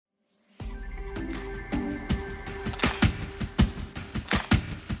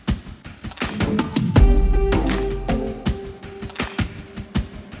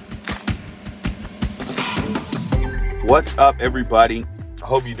What's up, everybody? I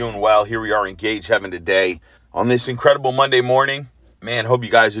hope you're doing well. Here we are, Engage Heaven today on this incredible Monday morning. Man, hope you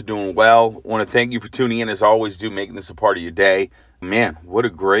guys are doing well. Want to thank you for tuning in as I always do, making this a part of your day. Man, what a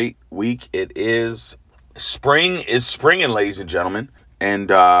great week it is. Spring is springing, ladies and gentlemen. And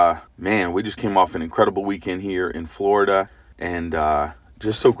man, we just came off an incredible weekend here in Florida. And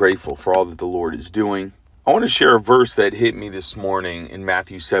just so grateful for all that the Lord is doing. I want to share a verse that hit me this morning in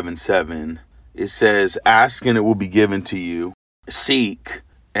Matthew 7:7. It says, ask and it will be given to you. Seek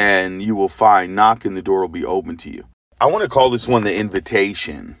and you will find. Knock and the door will be open to you. I want to call this one the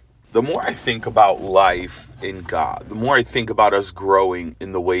invitation. The more I think about life in God, the more I think about us growing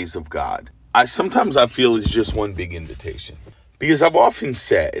in the ways of God, sometimes I feel it's just one big invitation. Because I've often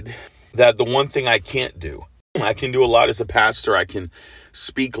said that the one thing I can't do, I can do a lot as a pastor. I can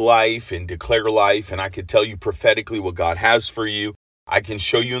speak life and declare life, and I can tell you prophetically what God has for you. I can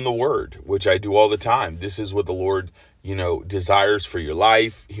show you in the Word, which I do all the time. This is what the Lord, desires for your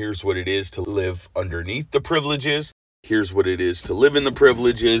life. Here's what it is to live underneath the privileges. Here's what it is to live in the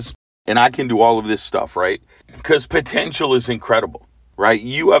privileges. And I can do all of this stuff, right? Because potential is incredible, right?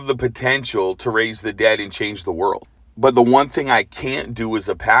 You have the potential to raise the dead and change the world. But the one thing I can't do as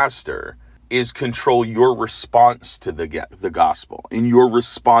a pastor is control your response to the gospel and your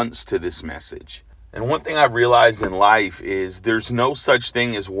response to this message. And one thing I've realized in life is there's no such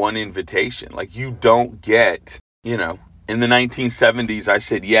thing as one invitation. Like you don't get, in the 1970s, I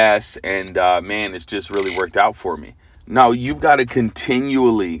said yes, and man, it's just really worked out for me. No, you've got to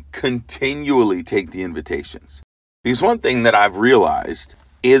continually take the invitations. Because one thing that I've realized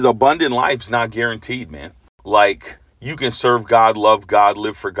is abundant life's not guaranteed, man. Like you can serve God, love God,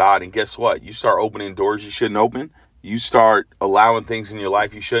 live for God, and guess what? You start opening doors you shouldn't open. You start allowing things in your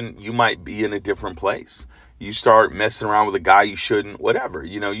life you shouldn't, you might be in a different place. You start messing around with a guy you shouldn't, whatever,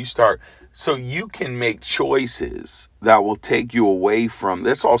 so you can make choices that will take you away from,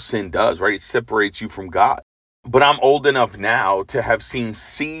 that's all sin does, right? It separates you from God. But I'm old enough now to have seen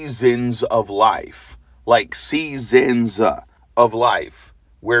seasons of life,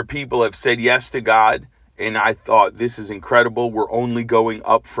 where people have said yes to God. And I thought, this is incredible. We're only going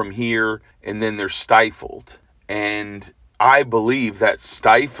up from here. And then they're stifled. And I believe that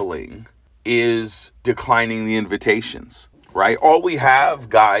stifling is declining the invitations, right? All we have,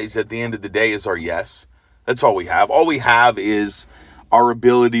 guys, at the end of the day is our yes. That's all we have. All we have is our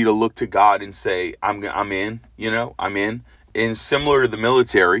ability to look to God and say, I'm in, I'm in. And similar to the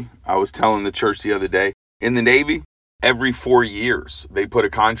military, I was telling the church the other day, in the Navy, every 4 years, they put a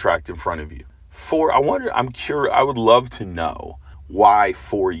contract in front of you. I'm curious, I would love to know why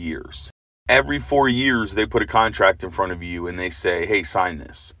 4 years. Every 4 years, they put a contract in front of you and they say, hey, sign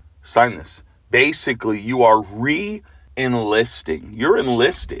this. Basically, you are re-enlisting. You're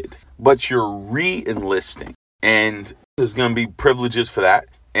enlisted, but you're re-enlisting. And there's going to be privileges for that.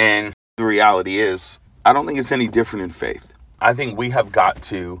 And the reality is, I don't think it's any different in faith. I think we have got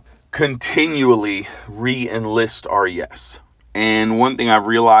to continually re-enlist our yes. And one thing I've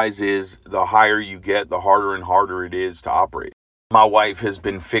realized is the higher you get, the harder and harder it is to operate. My wife has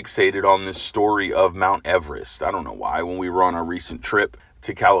been fixated on this story of Mount Everest. I don't know why. When we were on our recent trip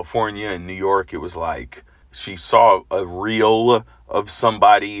to California and New York, it was like she saw a reel of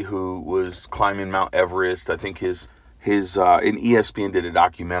somebody who was climbing Mount Everest. I think his and ESPN did a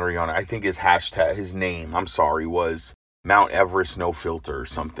documentary on it. I think his name was Mount Everest No Filter or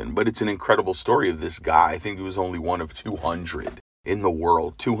something. But it's an incredible story of this guy. I think he was only one of 200 in the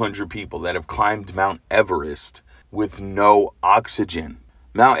world, 200 people that have climbed Mount Everest with no oxygen.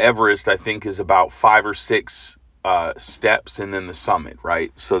 Mount Everest, I think, is about 5 or 6 steps and then the summit,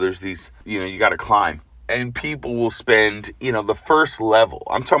 right? So there's these, you got to climb. And people will spend, the first level.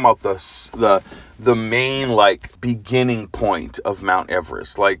 I'm talking about the main, beginning point of Mount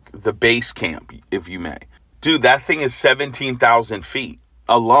Everest, like the base camp, if you may. Dude, that thing is 17,000 feet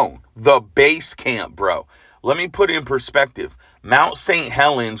alone. The base camp, bro. Let me put it in perspective. Mount St.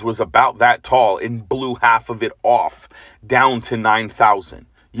 Helens was about that tall and blew half of it off down to 9,000.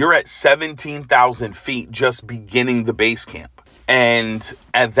 You're at 17,000 feet just beginning the base camp. And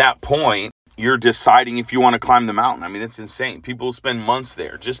at that point, you're deciding if you want to climb the mountain. I mean, it's insane. People spend months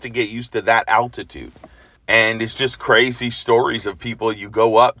there just to get used to that altitude. And it's just crazy stories of people. You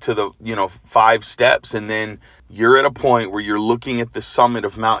go up to the, 5 steps and then you're at a point where you're looking at the summit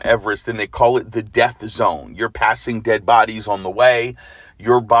of Mount Everest and they call it the death zone. You're passing dead bodies on the way.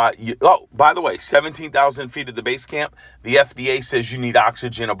 By the way, 17,000 feet at the base camp, the FDA says you need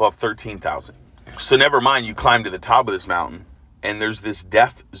oxygen above 13,000. So never mind, you climb to the top of this mountain and there's this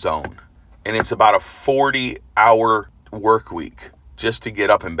death zone. And it's about a 40-hour work week just to get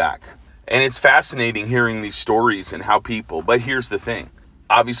up and back. And it's fascinating hearing these stories and how people, but here's the thing.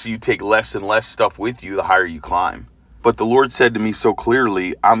 Obviously, you take less and less stuff with you the higher you climb. But the Lord said to me so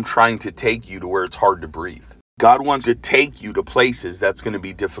clearly, I'm trying to take you to where it's hard to breathe. God wants to take you to places that's going to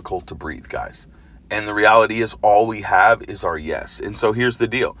be difficult to breathe, guys. And the reality is all we have is our yes. And so here's the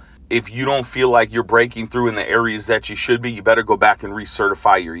deal. If you don't feel like you're breaking through in the areas that you should be, you better go back and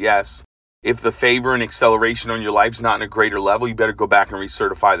recertify your yes. If the favor and acceleration on your life's not in a greater level, you better go back and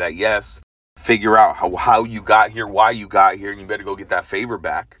recertify that yes. Figure out how you got here, why you got here, and you better go get that favor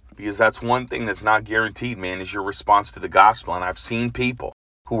back. Because that's one thing that's not guaranteed, man, is your response to the gospel. And I've seen people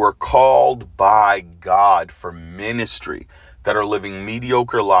who are called by God for ministry that are living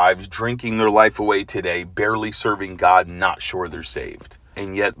mediocre lives, drinking their life away today, barely serving God, not sure they're saved.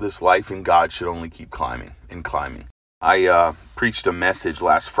 And yet this life in God should only keep climbing and climbing. I preached a message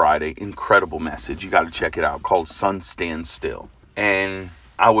last Friday, incredible message. You got to check it out, called Sun Stand Still. And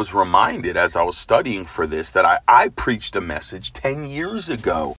I was reminded as I was studying for this that I preached a message 10 years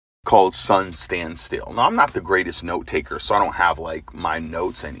ago called Sun Stand Still. Now, I'm not the greatest note taker, so I don't have like my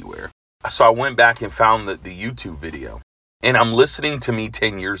notes anywhere. So I went back and found the YouTube video, and I'm listening to me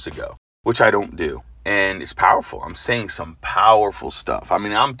 10 years ago, which I don't do. And it's powerful. I'm saying some powerful stuff. I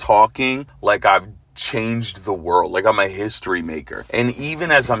mean, I'm talking like I've changed the world, like I'm a history maker. And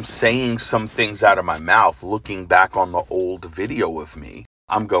even as I'm saying some things out of my mouth, looking back on the old video of me,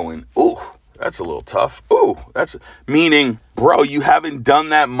 I'm going, ooh, that's a little tough. Ooh, that's meaning, bro, you haven't done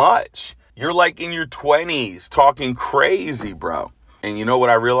that much. You're like in your 20s talking crazy, bro. And you know what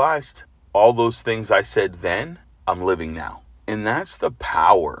I realized? All those things I said then, I'm living now. And that's the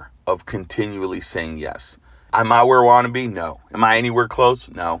power of continually saying yes. Am I where I want to be? No. Am I anywhere close?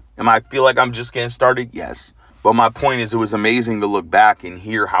 No. Am I feel like I'm just getting started? Yes. But my point is, it was amazing to look back and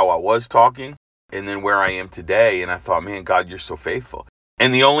hear how I was talking and then where I am today. And I thought, man, God, you're so faithful.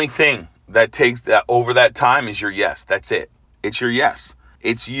 And the only thing that takes that over that time is your yes. That's it. It's your yes.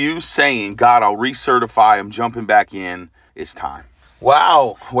 It's you saying, God, I'll recertify. I'm jumping back in. It's time.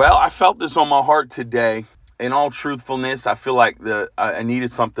 Wow. Well, I felt this on my heart today. In all truthfulness, I feel like I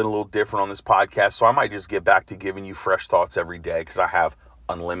needed something a little different on this podcast. So I might just get back to giving you fresh thoughts every day because I have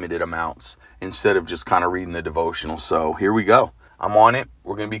unlimited amounts instead of just kind of reading the devotional. So here we go. I'm on it.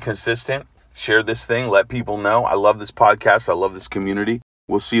 We're going to be consistent. Share this thing. Let people know. I love this podcast. I love this community.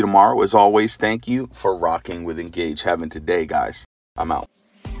 We'll see you tomorrow. As always, thank you for rocking with Engage Heaven today, guys. I'm out.